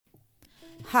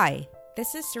Hi,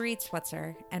 this is Sarit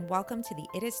Switzer, and welcome to the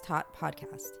It Is Taught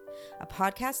podcast, a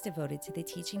podcast devoted to the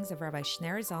teachings of Rabbi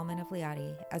Shneur Zalman of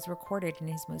Liadi as recorded in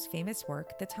his most famous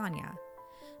work, the Tanya.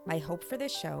 My hope for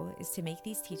this show is to make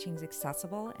these teachings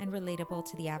accessible and relatable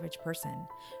to the average person,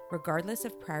 regardless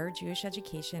of prior Jewish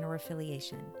education or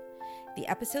affiliation. The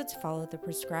episodes follow the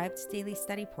prescribed daily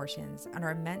study portions and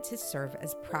are meant to serve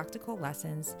as practical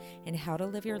lessons in how to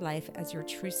live your life as your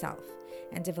true self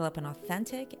and develop an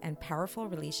authentic and powerful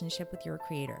relationship with your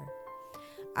Creator.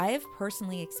 I have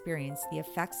personally experienced the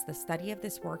effects the study of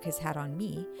this work has had on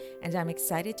me, and I'm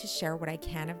excited to share what I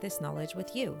can of this knowledge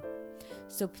with you.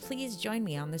 So please join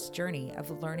me on this journey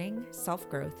of learning,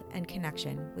 self-growth, and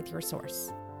connection with your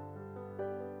source.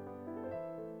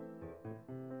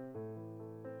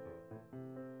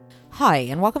 Hi,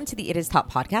 and welcome to the It Is Taught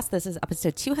podcast. This is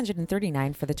episode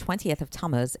 239 for the 20th of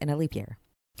Tammuz in a leap year.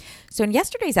 So in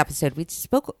yesterday's episode, we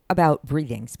spoke about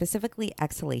breathing, specifically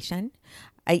exhalation.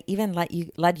 I even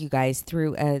led you guys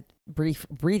through a brief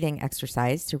breathing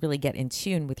exercise to really get in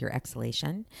tune with your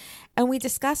exhalation. And we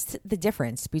discussed the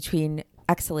difference between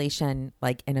exhalation,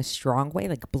 like in a strong way,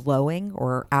 like blowing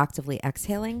or actively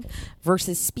exhaling,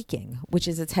 versus speaking, which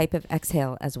is a type of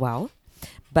exhale as well,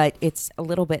 but it's a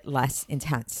little bit less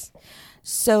intense.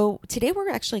 So today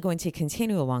we're actually going to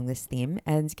continue along this theme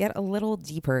and get a little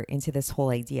deeper into this whole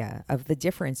idea of the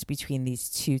difference between these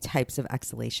two types of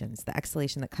exhalations, the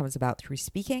exhalation that comes about through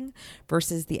speaking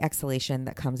versus the exhalation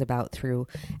that comes about through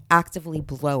actively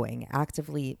blowing,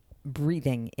 actively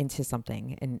breathing into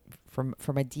something and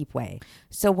from a deep way.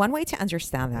 So one way to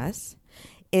understand this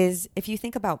is if you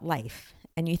think about life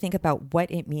and you think about what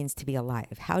it means to be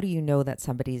alive. How do you know that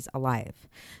somebody's alive?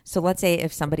 So let's say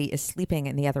if somebody is sleeping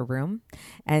in the other room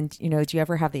and, do you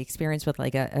ever have the experience with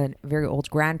like a very old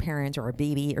grandparent or a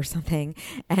baby or something?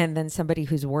 And then somebody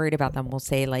who's worried about them will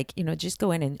say like, just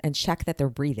go in and check that they're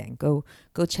breathing. Go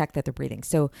check that they're breathing.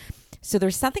 So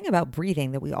there's something about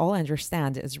breathing that we all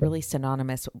understand is really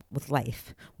synonymous with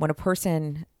life. When a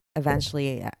person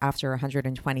eventually, after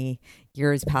 120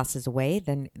 years passes away,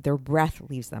 then their breath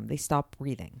leaves them. They stop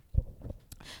breathing,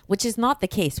 which is not the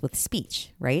case with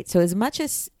speech, right? So as much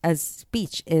as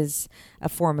speech is a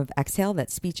form of exhale, that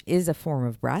speech is a form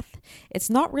of breath, it's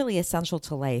not really essential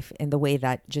to life in the way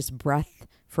that just breath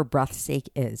for breath's sake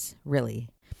is, really.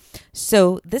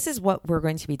 So this is what we're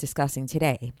going to be discussing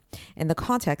today in the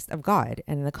context of God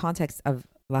and in the context of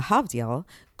Lahavdil,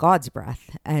 God's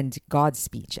breath and God's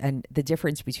speech, and the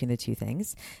difference between the two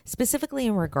things, specifically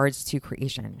in regards to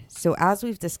creation. So as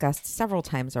we've discussed several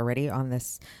times already on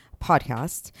this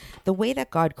podcast, the way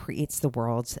that God creates the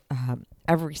world,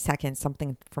 every second,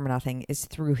 something from nothing, is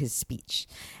through his speech.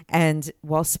 And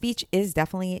while speech is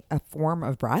definitely a form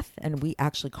of breath, and we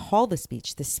actually call the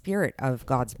speech the spirit of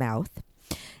God's mouth,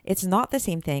 it's not the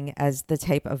same thing as the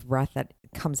type of breath that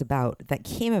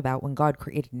came about when God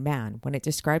created man. When it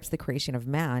describes the creation of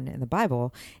man in the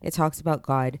Bible, it talks about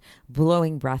God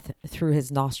blowing breath through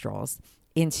his nostrils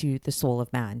into the soul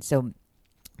of man. So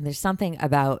there's something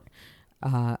about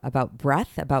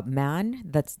breath, about man,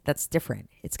 that's different.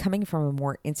 It's coming from a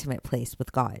more intimate place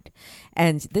with God.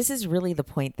 And this is really the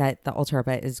point that the Alter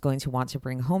Rebbe is going to want to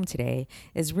bring home today,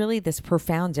 is really this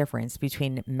profound difference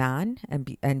between man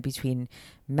and between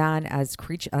man as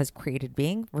created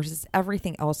being versus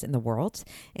everything else in the world,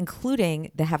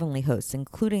 including the heavenly hosts,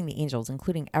 including the angels,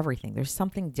 including everything. There's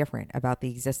something different about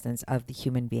the existence of the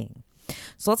human being.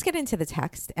 So let's get into the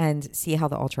text and see how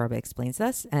the Alter Rebbe explains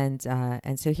this. And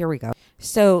so here we go.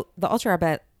 So the Alter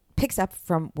Rebbe picks up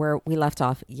from where we left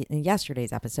off in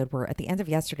yesterday's episode, where at the end of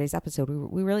yesterday's episode,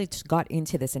 we really just got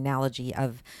into this analogy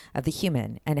of the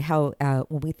human and how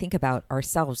when we think about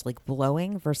ourselves like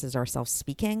blowing versus ourselves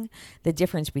speaking, the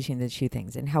difference between the two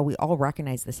things, and how we all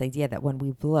recognize this idea that when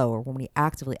we blow or when we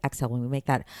actively exhale, when we make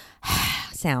that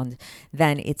sound,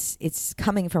 then it's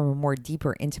coming from a more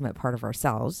deeper, intimate part of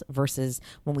ourselves, versus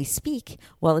when we speak,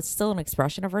 well, it's still an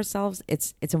expression of ourselves.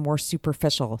 It's a more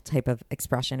superficial type of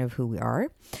expression of who we are.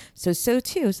 So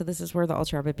this is where the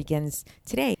Alter Rebbe begins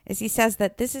today, as he says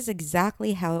that this is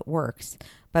exactly how it works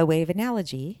by way of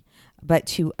analogy, but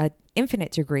to an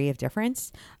infinite degree of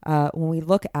difference when we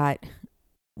look at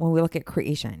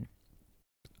creation.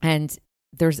 And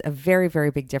there's a very, very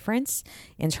big difference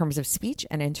in terms of speech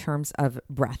and in terms of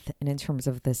breath and in terms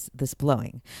of this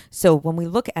blowing. So when we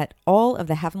look at all of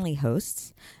the heavenly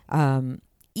hosts,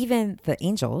 even the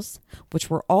angels, which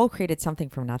were all created something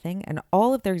from nothing, and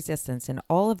all of their existence and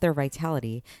all of their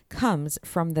vitality comes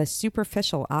from the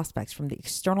superficial aspects, from the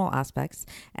external aspects,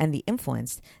 and the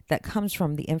influence that comes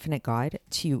from the infinite God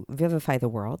to vivify the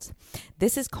world.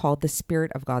 This is called the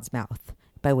spirit of God's mouth,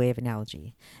 by way of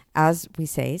analogy. as we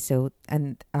say, so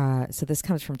this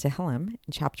comes from Tehillim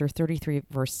in chapter 33,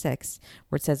 verse 6,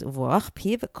 where it says, "Uvoach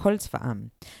piv kol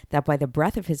tzva'am," that by the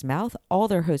breath of his mouth, all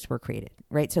their hosts were created,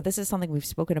 right? So this is something we've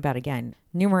spoken about again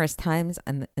numerous times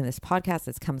in this podcast.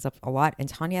 This comes up a lot in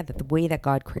Tanya, that the way that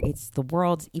God creates the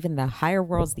worlds, even the higher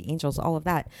worlds, the angels, all of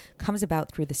that comes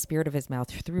about through the spirit of his mouth,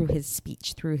 through his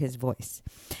speech, through his voice.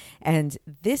 And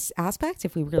this aspect,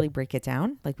 if we really break it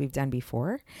down, like we've done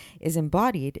before, is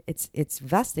embodied, it's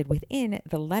vested within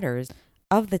the letters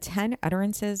of the 10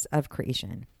 utterances of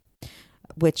creation,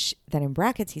 which then in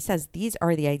brackets he says these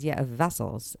are the idea of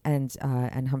vessels and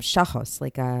hamshachos,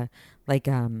 like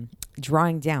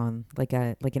drawing down, like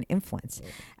an influence,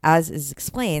 as is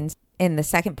explained in the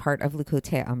second part of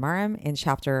Likutei Amarim in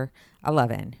chapter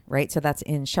 11, right? So that's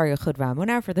in Shar Yechud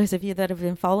V'Amunah, for those of you that have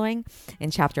been following, in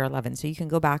chapter 11. So you can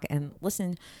go back and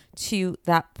listen to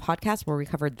that podcast where we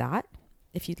covered that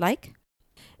if you'd like.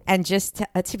 And just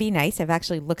to be nice, I've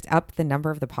actually looked up the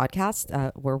number of the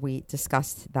podcast where we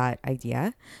discussed that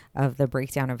idea of the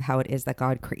breakdown of how it is that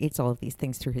God creates all of these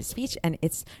things through his speech. And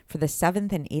it's for the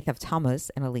 7th and 8th of Tammuz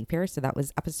in a leap year. So that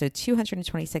was episode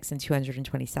 226 and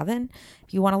 227.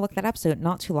 If you want to look that up, so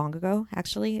not too long ago,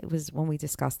 actually, it was when we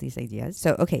discussed these ideas.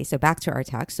 So, okay, so back to our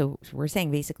text. So we're saying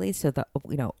basically, so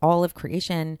all of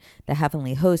creation, the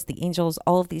heavenly host, the angels,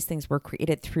 all of these things were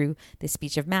created through the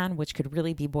speech of man, which could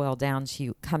really be boiled down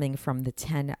to coming from the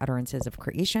 10 utterances of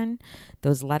creation,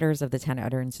 those letters of the 10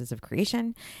 utterances of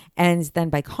creation. And then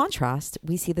by contrast,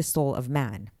 we see the soul of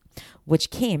man, which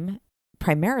came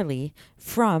primarily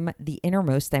from the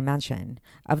innermost dimension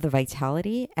of the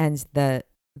vitality and the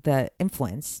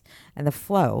influence and the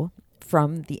flow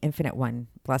from the infinite one,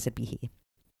 blessed be he.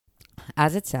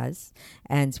 As it says,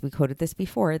 and we quoted this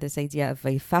before, this idea of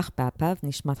Vayifach ba'apav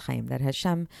nishmat chaim, that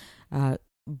Hashem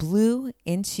blew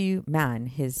into man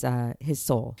his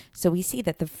soul. So we see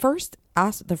that the first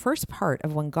part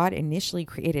of when God initially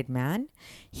created man,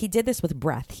 he did this with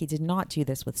breath. He did not do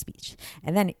this with speech.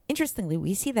 And then interestingly,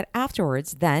 we see that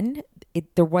afterwards, then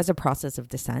there was a process of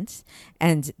descent,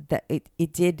 and that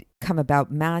it did come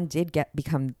about. Man did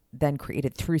become then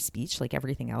created through speech, like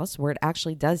everything else, where it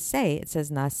actually does say, it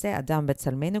says, Naaseh Adam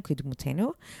b'tzelmenu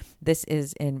k'dmutenu. This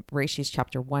is in Bereshis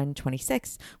chapter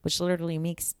 1:26, which literally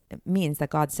means that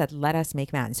God said, let us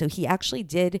make man. So he actually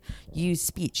did use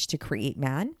speech to create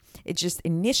man. It just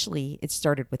initially, it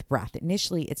started with breath.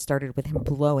 Initially, it started with him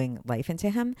blowing life into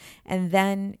him. And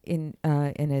then in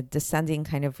a descending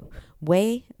kind of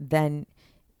way, then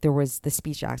there was the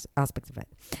speech aspect of it.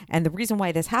 And the reason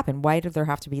why this happened, why did there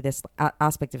have to be this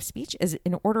aspect of speech, is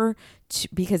in order to,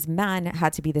 because man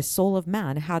had to be, the soul of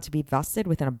man had to be vested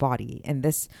within a body in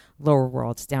this lower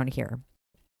world down here.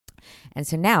 And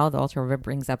so now the Alter Rebbe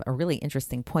brings up a really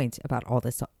interesting point about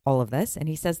all of this. And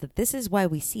he says that this is why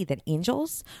we see that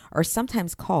angels are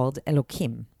sometimes called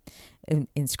Elokim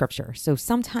in scripture. So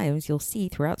sometimes you'll see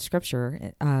throughout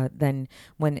scripture, then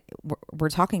when we're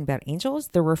talking about angels,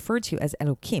 they're referred to as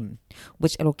Elokim,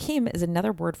 which Elokim is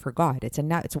another word for God. It's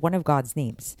one of God's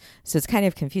names. So it's kind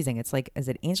of confusing. It's like, is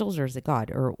it angels or is it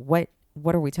God, or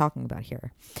what are we talking about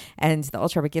here? And the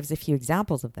Alter Rebbe gives a few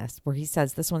examples of this, where he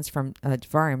says, this one's from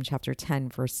Dvarim chapter 10,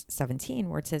 verse 17,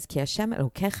 where it says, Ki Hashem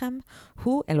Elokechem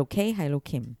hu Elokei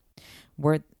haElokim,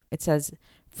 where it says,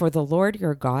 for the Lord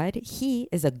your God, he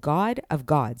is a God of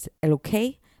gods,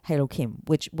 Elokei haElokim,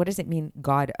 which, what does it mean,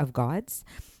 God of gods?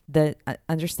 The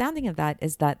understanding of that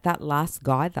is that last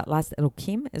God, that last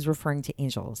Elokim, is referring to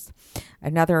angels.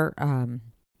 Another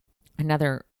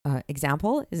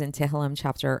example is in Tehillim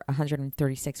chapter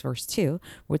 136 verse 2,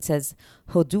 where it says,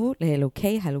 Hodu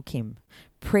le'elokei halukim,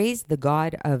 praise the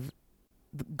God of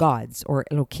gods, or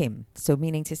Elokim. So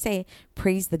meaning to say,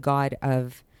 praise the God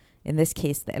of, in this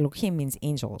case, the Elokim means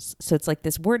angels. So it's like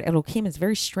this word Elokim is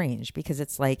very strange, because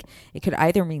it's like, it could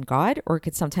either mean God or it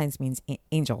could sometimes mean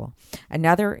angel.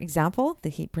 Another example, that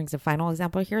he brings a final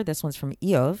example here, this one's from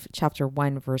Eov, chapter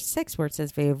 1, verse 6, where it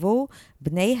says, Ve'evu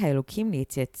b'nei ha'elokim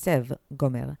li'tetzev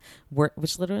gomer,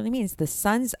 which literally means the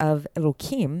sons of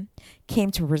Elokim came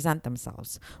to present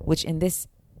themselves, which in this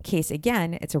case,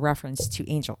 again, it's a reference to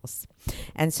angels.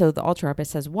 And so the Alter Rebbe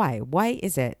says, why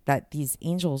is it that these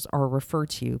angels are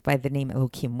referred to by the name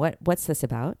Elokim? What's this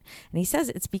about? And he says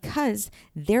it's because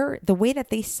the way that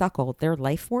they suckle their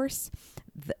life force,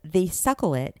 they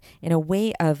suckle it in a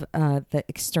way of the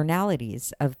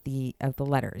externalities of the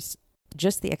letters,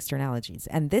 just the externalities.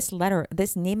 And this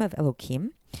name of Elokim,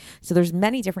 so there's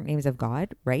many different names of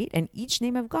God, right? And each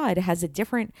name of God has a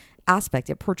different aspect.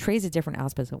 It portrays a different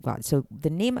aspect of God. So the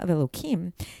name of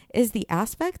Elokim is the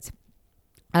aspect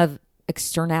of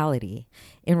externality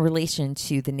in relation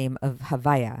to the name of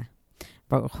Havaya,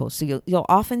 Baruch Hu. So you'll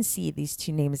often see these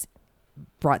two names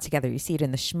brought together. You see it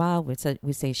in the Shema. We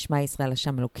say Shema Yisrael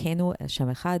Hashem Elokeinu,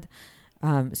 Hashem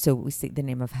Echad. So we see the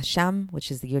name of Hashem,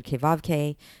 which is the Yud Kei Vav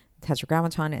Kei,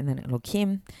 Tetragrammaton, and then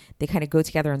Elokim. They kind of go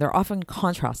together, and they're often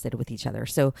contrasted with each other.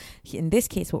 So in this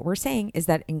case, what we're saying is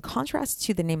that in contrast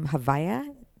to the name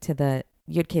Havaya, to the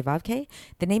Yud Kei Vav Kei,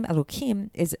 the name Elokim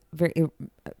is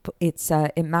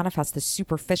it manifests the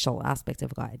superficial aspect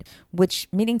of God, which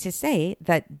meaning to say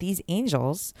that these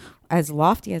angels, as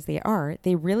lofty as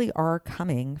they really are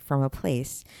coming from a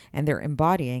place, and they're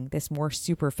embodying this more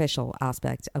superficial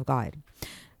aspect of God.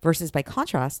 Versus by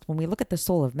contrast, when we look at the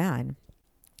soul of man,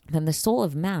 then the soul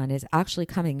of man is actually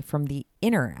coming from the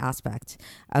inner aspect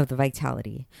of the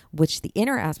vitality, which the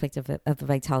inner aspect of the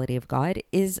vitality of God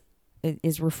is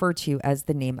referred to as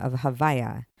the name of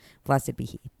Havaya, blessed be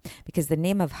He, because the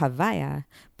name of Havaya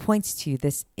points to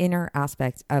this inner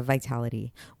aspect of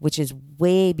vitality, which is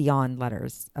way beyond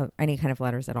letters, any kind of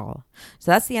letters at all.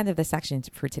 So that's the end of the section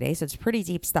for today. So it's pretty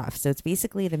deep stuff. So it's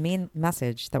basically the main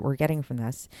message that we're getting from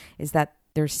this is that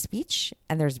there's speech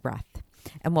and there's breath.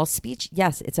 And while speech,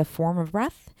 yes, it's a form of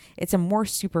breath, it's a more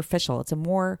superficial, it's a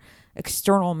more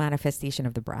external manifestation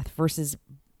of the breath versus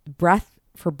breath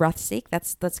for breath's sake,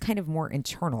 that's kind of more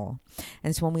internal.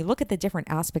 And so when we look at the different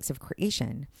aspects of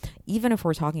creation, even if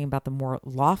we're talking about the more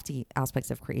lofty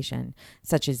aspects of creation,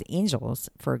 such as angels,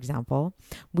 for example,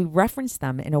 we reference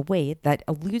them in a way that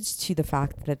alludes to the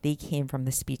fact that they came from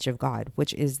the speech of God,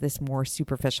 which is this more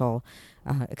superficial,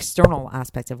 external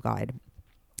aspect of God.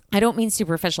 I don't mean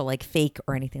superficial like fake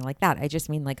or anything like that. I just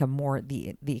mean like a more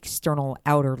the external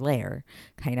outer layer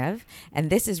kind of. And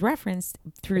this is referenced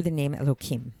through the name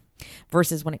Elokim.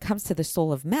 Versus when it comes to the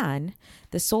soul of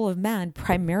man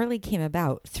primarily came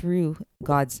about through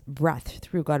God's breath,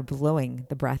 through God blowing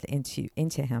the breath into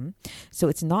him. So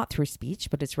it's not through speech,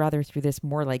 but it's rather through this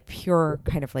more like pure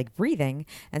kind of like breathing.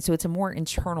 And so it's a more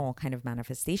internal kind of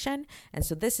manifestation. And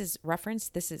so this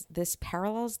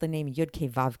parallels the name Yud Kei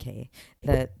Vav Kei,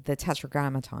 the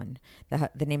Tetragrammaton,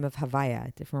 the name of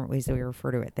Havaya, different ways that we refer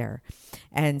to it there.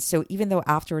 And so even though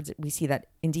afterwards we see that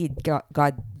indeed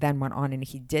God then went on and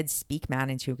he did speak man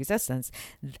into existence,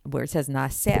 where it says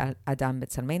Naaseh Adam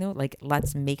b'Tzalmenu, like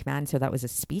let's make man. So that was a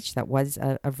speech, that was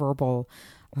a verbal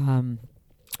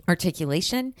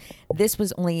articulation. This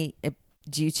was only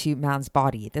due to man's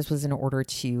body. This was in order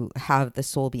to have the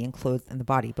soul be enclosed in the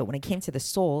body. But when it came to the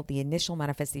soul, the initial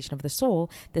manifestation of the soul,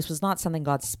 this was not something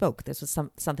God spoke. This was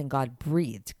something God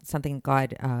breathed, something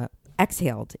God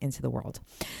exhaled into the world.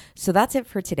 So that's it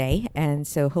for today. And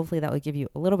so hopefully that will give you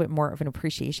a little bit more of an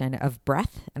appreciation of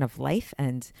breath and of life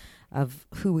and of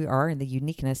who we are and the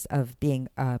uniqueness of being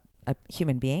a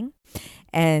human being.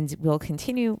 And we'll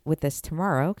continue with this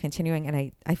tomorrow,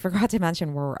 and I forgot to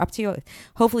mention where we're up to.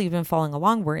 Hopefully you've been following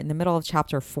along. We're in the middle of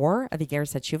chapter 4 of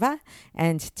Igeres HaTshuva,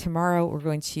 and tomorrow we're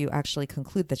going to actually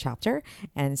conclude the chapter.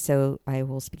 And so I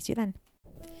will speak to you then.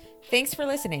 Thanks for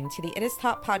listening to the It Is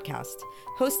Taught podcast,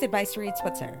 hosted by Sarit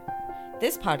Switzer.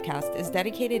 This podcast is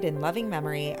dedicated in loving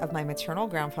memory of my maternal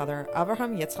grandfather,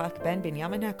 Avraham Yitzchak ben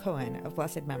Binyamin HaKohen of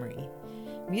blessed memory.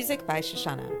 Music by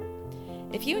Shoshana.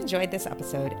 If you enjoyed this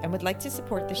episode and would like to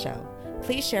support the show,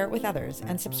 please share it with others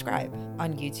and subscribe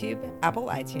on YouTube, Apple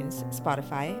iTunes,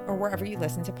 Spotify, or wherever you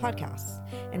listen to podcasts.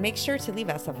 And make sure to leave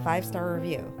us a 5-star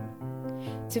review.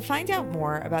 To find out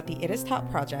more about the It Is Taught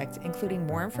project, including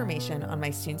more information on my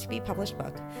soon-to-be published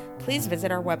book, please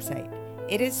visit our website,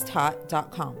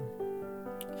 itistaught.com.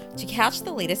 To catch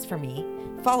the latest from me,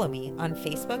 follow me on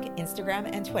Facebook, Instagram,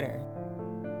 and Twitter.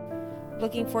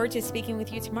 Looking forward to speaking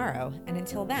with you tomorrow, and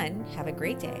until then, have a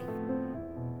great day.